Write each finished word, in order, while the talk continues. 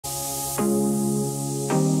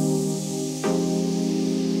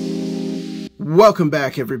Welcome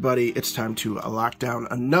back, everybody. It's time to lock down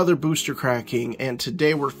another booster cracking, and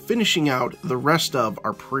today we're finishing out the rest of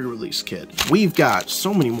our pre-release kit. We've got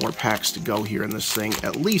so many more packs to go here in this thing,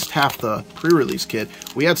 at least half the pre-release kit.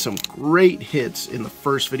 We had some great hits in the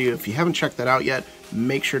first video. If you haven't checked that out yet,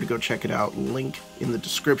 make sure to go check it out. Link in the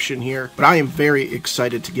description here. But I am very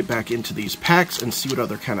excited to get back into these packs and see what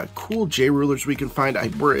other kind of cool J-Rulers we can find.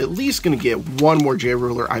 We're at least going to get one more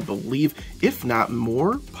J-Ruler, I believe, if not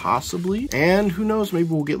more, possibly. And who knows, maybe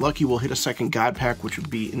we'll get lucky. We'll hit a second God pack, which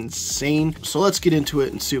would be insane. So let's get into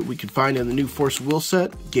it and see what we can find in the new Force Will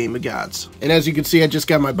set, Game of Gods. And as you can see, I just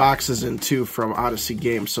got my boxes in too from Odyssey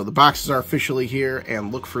Games. So the boxes are officially here,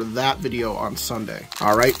 and look for that video on Sunday.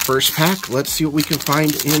 All right, first pack. Let's see what we can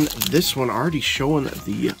find in this one. Already showing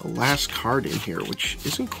the last card in here, which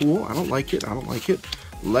isn't cool. I don't like it. I don't like it.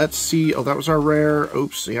 Let's see. Oh, that was our rare.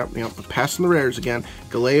 Oops. Yep. Passing the rares again.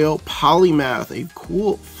 Galeo Polymath, a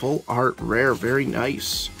cool full art rare. Very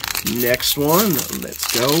nice. Next one.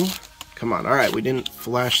 Let's go. Come on. All right. We didn't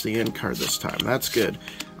flash the end card this time. That's good.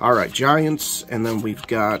 All right. Giants. And then we've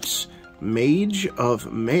got Mage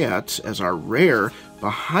of Maat as our rare.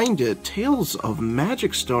 Behind it, Tales of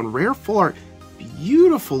Magic Stone, rare full art.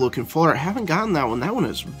 Beautiful looking full art. Haven't gotten that one. That one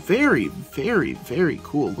is very, very, very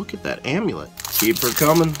cool. Look at that amulet. Keep her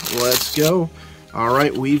coming. Let's go. All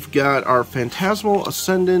right, we've got our Phantasmal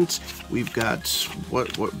Ascendant. We've got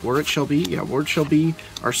what Word Shall Be. Yeah, Word Shall Be.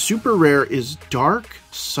 Our super rare is Dark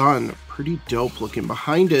Sun. Pretty dope looking.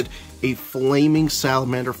 Behind it, a Flaming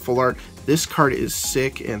Salamander full art. This card is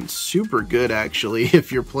sick and super good, actually,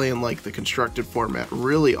 if you're playing like the constructed format.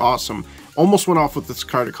 Really awesome. Almost went off with this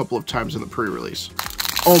card a couple of times in the pre-release.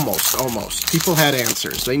 Almost. People had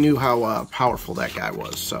answers. They knew how powerful that guy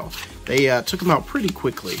was, so they took him out pretty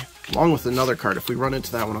quickly, along with another card. If we run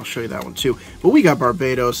into that one, I'll show you that one too. But we got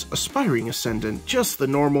Barbados, Aspiring Ascendant, just the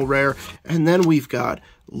normal rare, and then we've got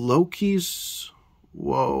Loki's...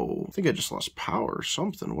 Whoa, I think I just lost power or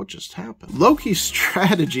something. What just happened? Loki's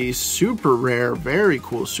Strategy, super rare, very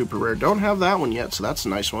cool super rare. Don't have that one yet, so that's a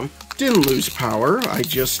nice one. Didn't lose power. I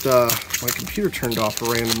just, my computer turned off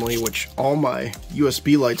randomly, which all my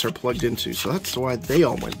USB lights are plugged into, so that's why they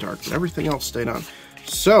all went dark, but everything else stayed on.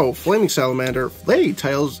 So, Flaming Salamander, hey,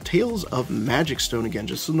 Tales of Magic Stone again,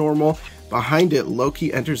 just the normal. Behind it,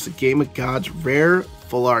 Loki enters the Game of Gods, rare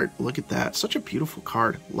full art. Look at that. Such a beautiful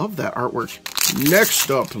card. Love that artwork. Next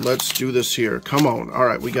up, let's do this here. Come on. All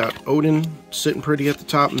right, we got Odin sitting pretty at the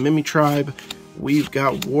top, Mimi Tribe. We've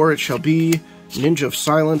got War It Shall Be, Ninja of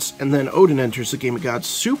Silence, and then Odin enters the Game of Gods,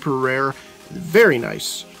 super rare. Very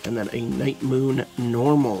nice. And then a Night Moon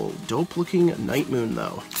normal. Dope looking Night Moon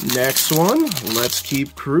though. Next one, let's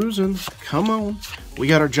keep cruising. Come on. We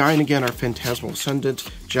got our Giant again, our Phantasmal Ascendant,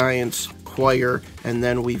 Giants, Choir, and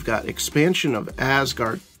then we've got Expansion of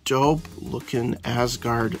Asgard. Dope looking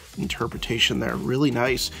Asgard interpretation there. Really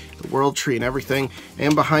nice. The World Tree and everything.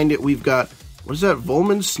 And behind it we've got, what is that?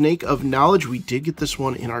 Volman Snake of Knowledge. We did get this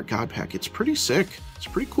one in our God pack. It's pretty sick. It's a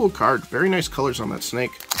pretty cool card. Very nice colors on that snake.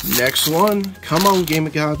 Next one. Come on, Game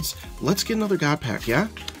of Gods. Let's get another God pack, yeah?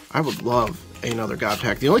 I would love another God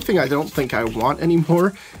pack. The only thing I don't think I want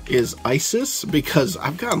anymore is Isis, because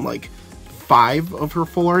I've gotten like 5 of her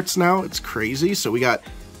full arts now. It's crazy. So we got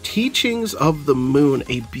Teachings of the Moon,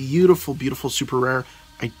 a beautiful, beautiful super rare.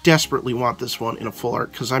 I desperately want this one in a full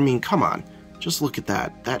art, because I mean, come on. Just look at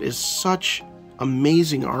that. That is such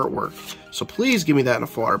amazing artwork. So please give me that in a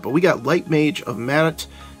full art. But we got Light Mage of Maat,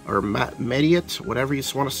 or Mediate, whatever you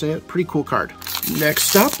want to say it. Pretty cool card.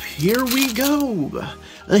 Next up, here we go.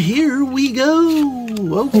 Here we go.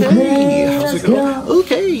 Okay, how's it go?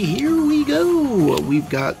 Okay, here we go. We've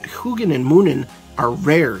got Hugin and Moonin, our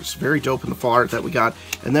rares. Very dope in the full art that we got.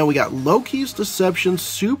 And then we got Loki's Deception,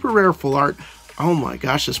 super rare full art. Oh my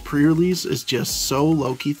gosh, this pre-release is just so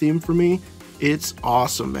Loki themed for me. It's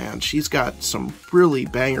awesome, man. She's got some really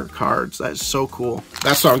banger cards. That is so cool.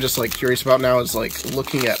 That's what I'm just like curious about now, is like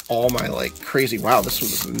looking at all my like crazy, wow, this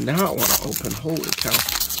one does not want to open. Holy cow.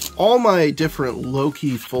 All my different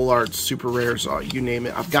Loki full art super rares, you name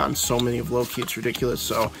it. I've gotten so many of Loki, it's ridiculous.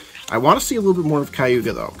 So I want to see a little bit more of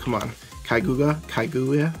Cayuga though. Come on. Cayuga.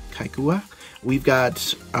 We've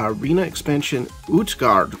got Arena Expansion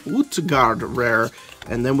Utgard rare.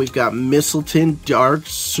 And then we've got Mistleton Dark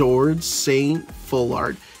Sword Saint full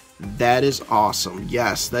art. That is awesome.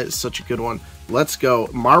 Yes, that is such a good one. Let's go.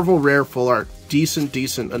 Marvel rare full art. Decent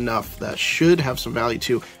enough. That should have some value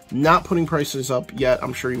too. Not putting prices up yet.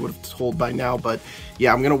 I'm sure you would have told by now, but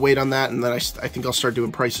yeah, I'm going to wait on that, and then I think I'll start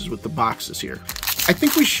doing prices with the boxes here. I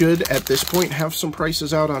think we should, at this point, have some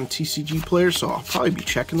prices out on TCG players, so I'll probably be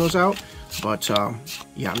checking those out. But,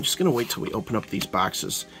 yeah, I'm just going to wait till we open up these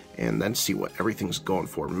boxes and then see what everything's going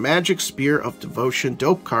for. Magic Spear of Devotion,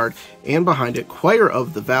 dope card, and behind it, Choir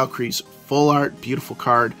of the Valkyries, full art, beautiful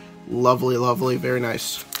card, lovely, lovely, very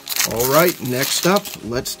nice. Alright, next up,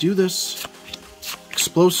 let's do this.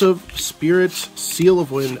 Explosive, Spirit, Seal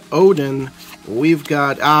of Wind, Odin. We've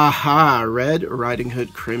got, Red Riding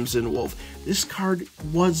Hood, Crimson Wolf. This card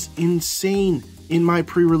was insane in my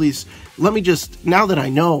pre-release. Let me just, now that I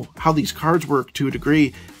know how these cards work to a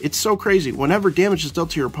degree, it's so crazy. Whenever damage is dealt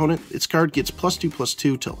to your opponent, its card gets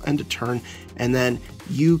 +2/+2 till end of turn, and then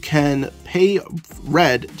you can pay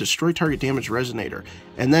red, destroy target damage resonator.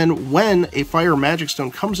 And then when a fire magic stone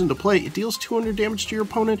comes into play, it deals 200 damage to your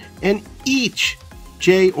opponent and each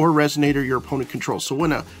J or resonator your opponent controls. So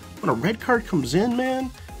when a red card comes in, man,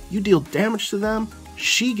 you deal damage to them,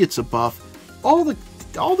 she gets a buff, all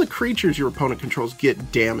the creatures your opponent controls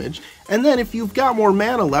get damaged, and then if you've got more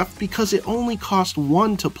mana left, because it only costs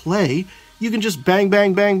 1 to play, you can just bang,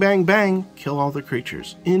 bang, bang, bang, bang, kill all the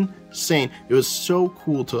creatures. Insane. It was so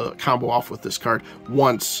cool to combo off with this card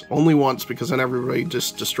once, only once, because then everybody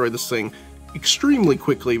just destroyed this thing extremely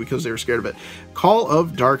quickly because they were scared of it. Call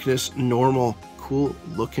of Darkness, normal, cool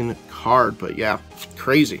looking card, but yeah,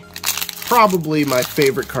 crazy. Probably my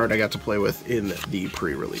favorite card I got to play with in the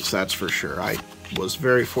pre-release, that's for sure. I was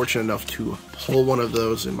very fortunate enough to pull one of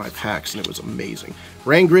those in my packs, and it was amazing.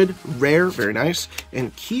 Rangrid, rare, very nice.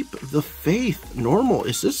 And Keep the Faith, normal.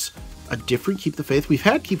 Is this a different Keep the Faith? We've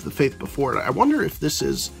had Keep the Faith before. I wonder if this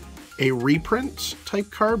is a reprint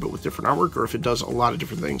type card, but with different artwork, or if it does a lot of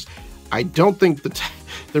different things. I don't think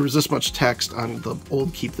there was this much text on the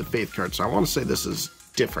old Keep the Faith card, so I want to say this is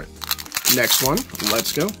different. Next one,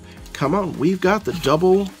 let's go. Come on, we've got the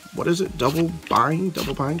double, what is it? Double bind,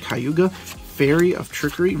 Cayuga. Fairy of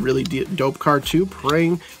Trickery, really dope card too.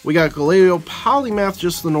 Praying. We got Galileo Polymath,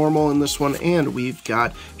 just the normal in this one, and we've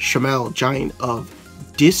got Shamel, Giant of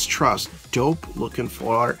Distrust, dope looking full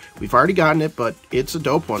art. We've already gotten it, but it's a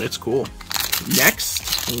dope one. It's cool.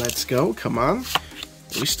 Next, let's go. Come on.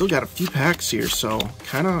 We still got a few packs here, so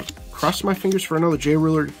kind of cross my fingers for another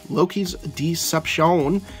J-Ruler. Loki's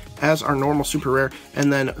Deception as our normal super rare,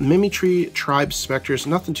 and then Mimitree Tribe Specters.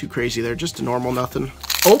 Nothing too crazy there, just a normal nothing.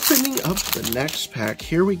 Opening up the next pack,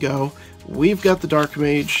 here we go. We've got the Dark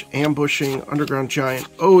Mage, Ambushing, Underground Giant,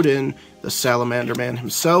 Odin, the Salamander Man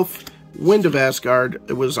himself, Wind of Asgard,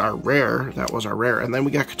 it was our rare, that was our rare, and then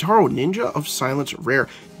we got Kataro, Ninja of Silence, rare.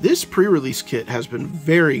 This pre-release kit has been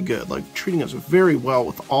very good, like treating us very well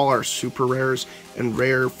with all our super rares and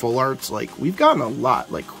rare full arts. Like we've gotten a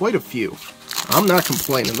lot, like quite a few. I'm not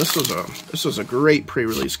complaining. This was a great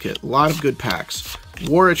pre-release kit. A lot of good packs.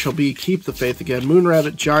 War It Shall Be, Keep the Faith again,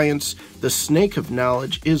 Moonrabbit Giants, the Snake of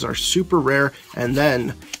Knowledge is our super rare, and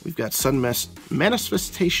then we've got Sun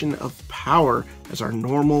Manifestation of Power as our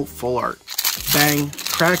normal full art. Bang,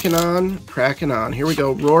 cracking on. Here we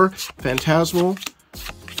go. Roar, Phantasmal,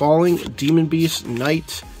 Falling, Demon Beast,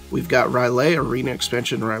 Knight. We've got Riley, Arena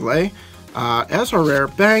Expansion Riley. As our rare,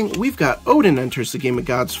 bang, we've got Odin Enters the Game of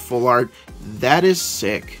Gods full art. That is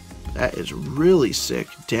sick. That is really sick.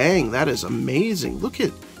 Dang, that is amazing. Look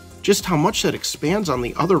at just how much that expands on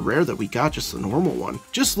the other rare that we got, just the normal one.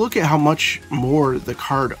 Just look at how much more the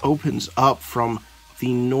card opens up from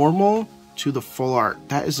the normal to the full art.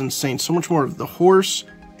 That is insane. So much more of the horse,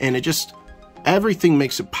 and it just, everything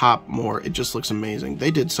makes it pop more. It just looks amazing. They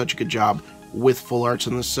did such a good job with full arts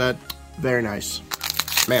in this set. Very nice.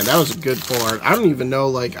 Man, that was a good full art. I don't even know,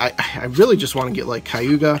 like, I really just want to get, like,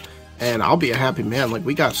 Cayuga, and I'll be a happy man. Like,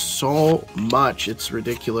 we got so much, it's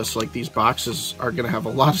ridiculous. Like, these boxes are going to have a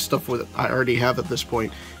lot of stuff with it I already have at this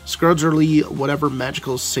point. Scrudgerly, whatever,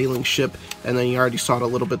 magical sailing ship, and then you already saw it a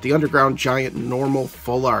little bit. The Underground Giant, normal,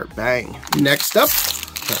 full art, bang. Next up,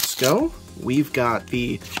 let's go. We've got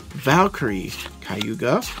the Valkyrie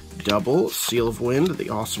Cayuga, double, Seal of Wind, the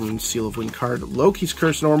awesome Seal of Wind card, Loki's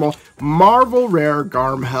Curse normal, Marvel rare,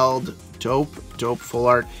 Garmheld, dope full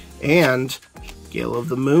art, and Gale of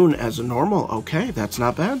the Moon as a normal. Okay, that's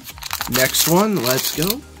not bad. Next one, let's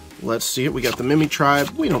go. Let's see it. We got the Mimi Tribe.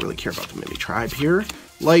 We don't really care about the Mimi Tribe here.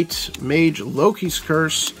 Light Mage, Loki's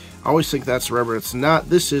Curse. I always think that's rare, but it's not.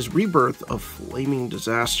 This is Rebirth of Flaming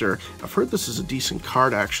Disaster. I've heard this is a decent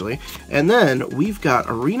card, actually. And then we've got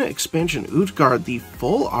Arena Expansion Utgard, the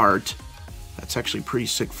full art. That's actually pretty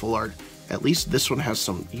sick full art. At least this one has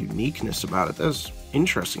some uniqueness about it. That's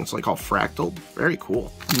interesting. It's like all fractal. Very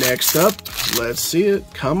cool. Next up, let's see it.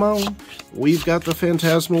 Come on. We've got the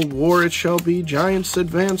Phantasmal War It Shall Be, Giants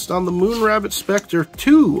Advanced on the Moonrabbit Spectre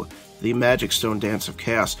 2. the Magic Stone Dance of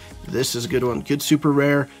Chaos. This is a good one. Good super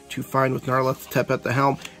rare to find with Nyarlathotep at the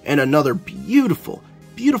helm. And another beautiful,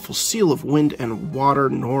 beautiful Seal of Wind and Water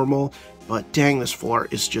normal. But dang, this full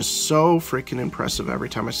art is just so freaking impressive every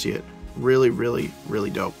time I see it. Really, really, really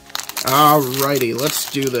dope. Alrighty,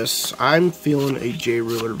 let's do this. I'm feeling a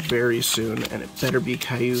J-Ruler very soon, and it better be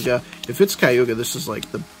Cayuga. If it's Cayuga, this is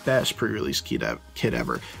like the best pre-release kit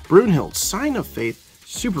ever. Brunhild, Sign of Faith,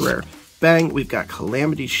 super rare. Bang, we've got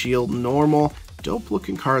Calamity Shield, normal. Dope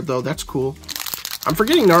looking card though, that's cool. I'm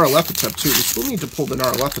forgetting Nyarlathotep too. We still need to pull the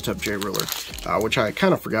Nyarlathotep J-Ruler, which I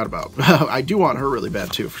kind of forgot about. I do want her really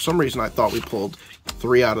bad too. For some reason I thought we pulled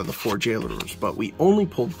 3 out of the 4 J-Rulers, but we only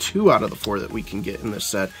pulled 2 out of the 4 that we can get in this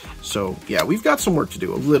set. So yeah, we've got some work to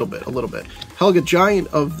do, a little bit. Helga, Giant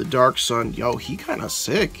of the Dark Sun. Yo, he kind of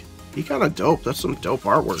sick. He kind of dope. That's some dope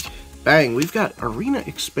artwork. Bang, we've got Arena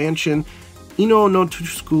Expansion. Ino no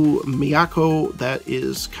Tusku Miyako, that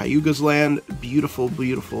is Cayuga's land. Beautiful,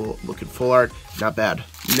 beautiful looking full art. Not bad.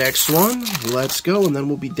 Next one, let's go, and then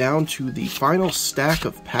we'll be down to the final stack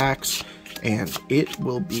of packs, and it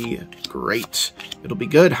will be great. It'll be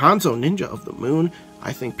good. Hanzo, Ninja of the Moon.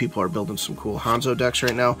 I think people are building some cool Hanzo decks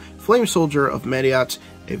right now. Flame Soldier of Mediat,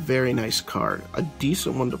 a very nice card. A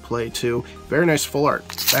decent one to play too. Very nice full art.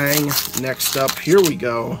 Bang. Next up, here we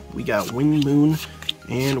go. We got Wind Moon.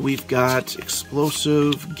 And we've got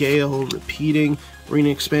Explosive, Gale, Repeating, Arena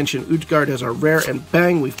Expansion, Utgard as our rare, and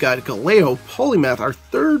bang, we've got Galeo, Polymath, our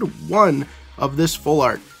third one of this full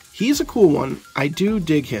art. He's a cool one. I do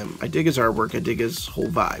dig him. I dig his artwork. I dig his whole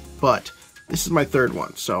vibe. But this is my third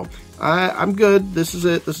one, so I'm good. This is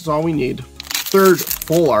it. This is all we need. Third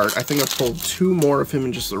full art. I think I've pulled 2 more of him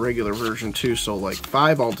in just the regular version too, so like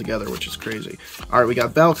 5 altogether, which is crazy. Alright, we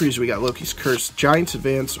got Valkyries, we got Loki's Curse, Giant's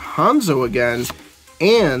Advance, Hanzo again,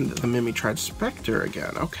 and the Mimitried Spectre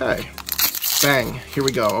again. Okay. Bang. Here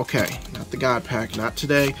we go. Okay. Not the God Pack. Not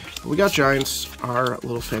today. But we got Giants. Our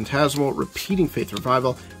little Phantasmal. Repeating Faith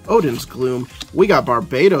Revival. Odin's Gloom. We got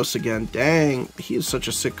Barbados again. Dang. He is such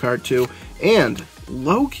a sick card too. And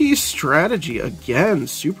Loki's Strategy again.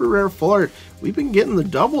 Super rare full art. We've been getting the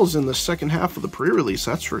doubles in the second half of the pre-release.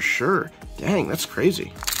 That's for sure. Dang. That's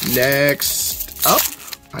crazy. Next up.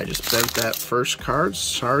 I just bent that first card.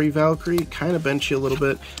 Sorry, Valkyrie. Kind of bent you a little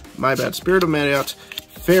bit. My bad. Spirit of Marriott,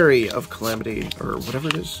 Fairy of Calamity, or whatever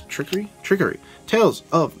it is. Trickery? Trickery. Tales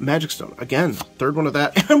of Magic Stone. Again, third one of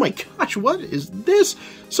that. Oh my gosh, what is this?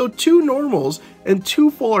 So 2 normals and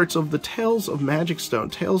 2 full arts of the Tales of Magic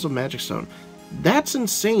Stone. Tales of Magic Stone. That's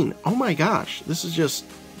insane. Oh my gosh. This is just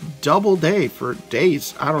double day for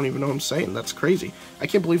days. I don't even know what I'm saying. That's crazy. I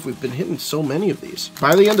can't believe we've been hitting so many of these.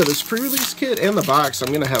 By the end of this pre-release kit and the box, I'm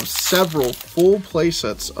going to have several full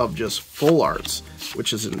playsets of just full arts,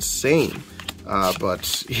 which is insane.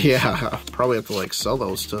 But yeah, probably have to like sell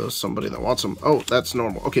those to somebody that wants them. Oh, that's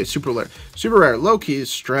normal. Okay, super rare. Super rare. Loki's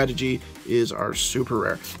Strategy is our super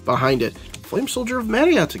rare. Behind it, Flame Soldier of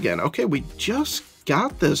Marriott again. Okay, we just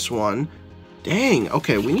got this one. Dang,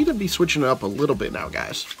 okay, we need to be switching it up a little bit now,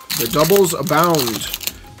 guys. The doubles abound.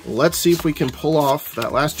 Let's see if we can pull off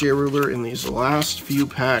that last J-Ruler in these last few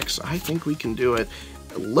packs. I think we can do it.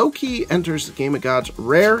 Loki enters the Game of Gods.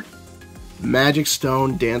 Rare. Magic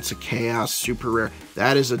Stone, Dance of Chaos, super rare.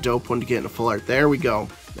 That is a dope one to get in a full art. There we go.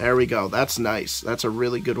 There we go. That's nice. That's a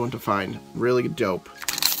really good one to find. Really dope.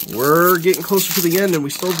 We're getting closer to the end, and we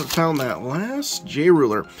still haven't found that last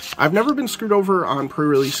J-Ruler. I've never been screwed over on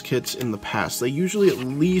pre-release kits in the past. They usually at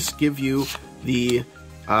least give you the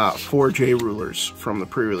 4 J-Rulers from the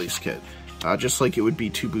pre-release kit, just like it would be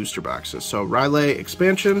 2 booster boxes. So Rylai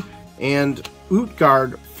Expansion and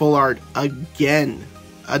Utgard full art again.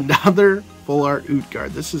 Another full art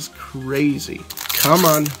Utgard. This is crazy. Come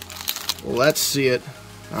on. Let's see it.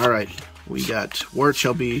 Alright, we got Where It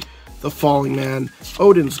Shall Be, The Falling Man,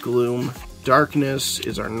 Odin's Gloom, Darkness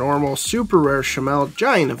is our normal, super rare Shamel,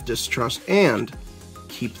 Giant of Distrust, and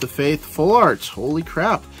Keep the Faith full arts. Holy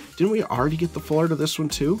crap. Didn't we already get the full art of this one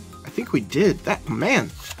too? I think we did. That, man.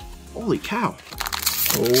 Holy cow.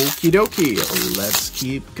 Okie dokie. Let's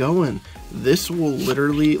keep going. This will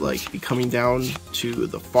literally like be coming down to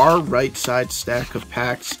the far right side stack of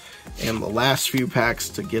packs and the last few packs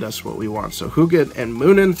to get us what we want. So Hugin and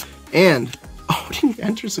Moonin and Odin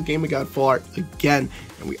enters the Game of God full art again.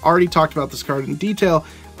 And we already talked about this card in detail.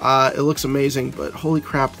 It looks amazing, but holy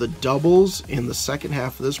crap, the doubles in the second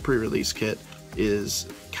half of this pre-release kit is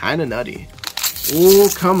kind of nutty. Oh,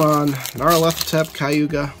 come on. Nyarlathotep,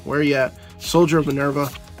 Cayuga, where you at? Soldier of Minerva.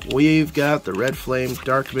 We've got the Red Flame,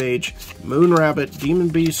 Dark Mage, Moon Rabbit, Demon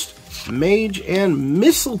Beast, Mage, and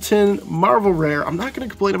Mistletoe Marvel Rare. I'm not going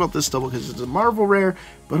to complain about this double because it's a Marvel Rare,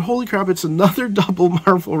 but holy crap, it's another double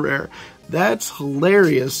Marvel Rare. That's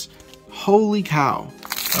hilarious. Holy cow.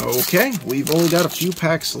 Okay, we've only got a few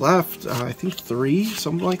packs left. I think 3,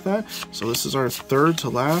 something like that. So this is our third to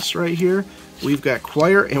last right here. We've got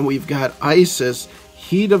Choir and we've got Isis.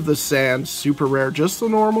 Heat of the Sand, super rare. Just the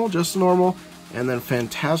normal. And then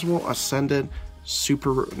Phantasmal Ascendant,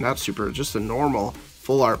 just a normal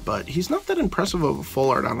full art, but he's not that impressive of a full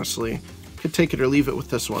art, honestly. Could take it or leave it with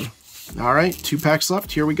this one. All right, 2 packs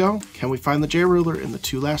left. Here we go. Can we find the J Ruler in the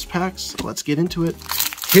 2 last packs? Let's get into it.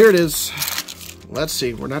 Here it is. Let's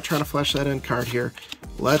see. We're not trying to flash that end card here.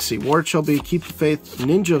 Let's see. Ward shall be, Keep the Faith,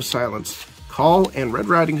 Ninja of Silence, Call, and Red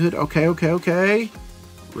Riding Hood. Okay.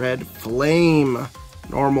 Red Flame.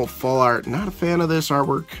 Normal full art. Not a fan of this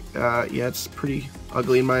artwork. Yeah, it's pretty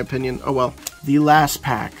ugly in my opinion. Oh well. The last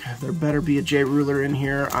pack. There better be a J Ruler in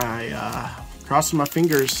here. Crossing my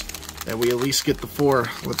fingers that we at least get the 4.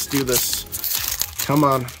 Let's do this. Come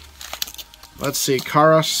on. Let's see.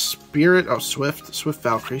 Kara Spirit. Oh, Swift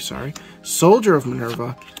Valkyrie, sorry. Soldier of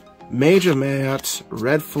Minerva. Mage of Mayat.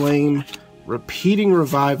 Red Flame. Repeating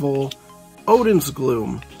Revival. Odin's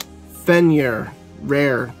Gloom. Fenrir.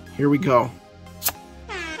 Rare. Here we go.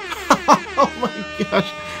 Oh my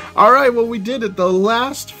gosh. Alright, well we did it. The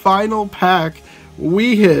last final pack,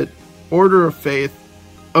 we hit Order of Faith,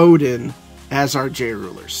 Odin as our J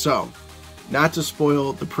Ruler. So, not to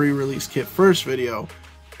spoil the pre-release kit first video,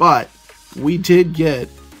 but we did get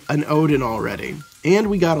an Odin already. And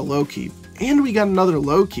we got a Loki. And we got another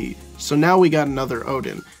Loki. So now we got another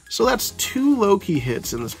Odin. So that's 2 Loki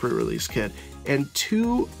hits in this pre-release kit. And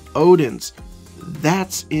 2 Odins.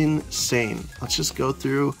 That's insane. Let's just go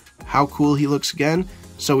through how cool he looks again.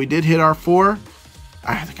 So we did hit our 4.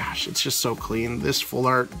 Gosh, it's just so clean. This full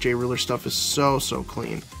art J Ruler stuff is so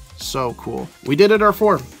clean. So cool. We did hit our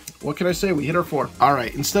 4. What can I say? We hit our 4.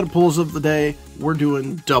 Alright, instead of pulls of the day, we're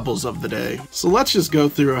doing doubles of the day. So let's just go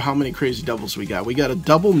through how many crazy doubles we got. We got a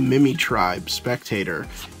double Mimi Tribe Spectator.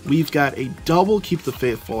 We've got a double Keep the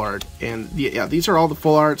Faith full art. And yeah, these are all the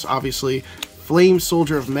full arts, obviously. Flame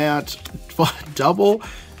Soldier of Matt, double.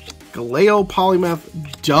 Galeo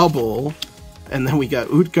Polymath, double. And then we got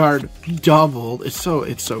Utgard, double. It's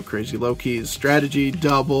so crazy. Loki's Strategy,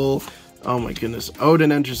 double. Oh my goodness.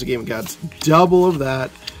 Odin Enters the Game of Gods, double of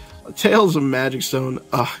that. Tales of Magic Stone,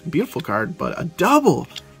 beautiful card, but a double.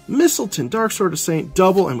 Mistletoe, Dark Sword of Saint,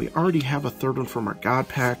 double. And we already have a 3rd one from our God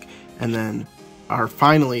pack. And then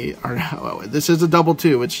this is a double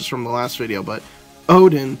too. It's just from the last video, but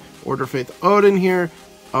Odin, Order of Faith, Odin here.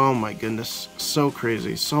 Oh my goodness, so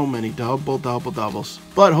crazy. So many doubles.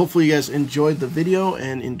 But hopefully you guys enjoyed the video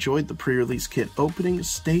and enjoyed the pre-release kit opening.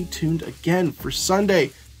 Stay tuned again for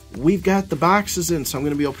Sunday. We've got the boxes in, so I'm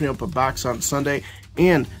going to be opening up a box on Sunday.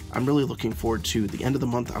 And I'm really looking forward to the end of the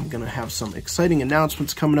month. I'm going to have some exciting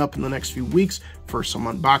announcements coming up in the next few weeks for some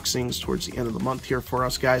unboxings towards the end of the month here for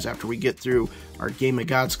us guys after we get through our Game of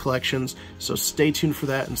Gods collections. So stay tuned for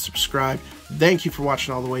that and subscribe. Thank you for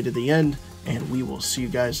watching all the way to the end, and we will see you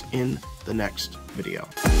guys in the next video.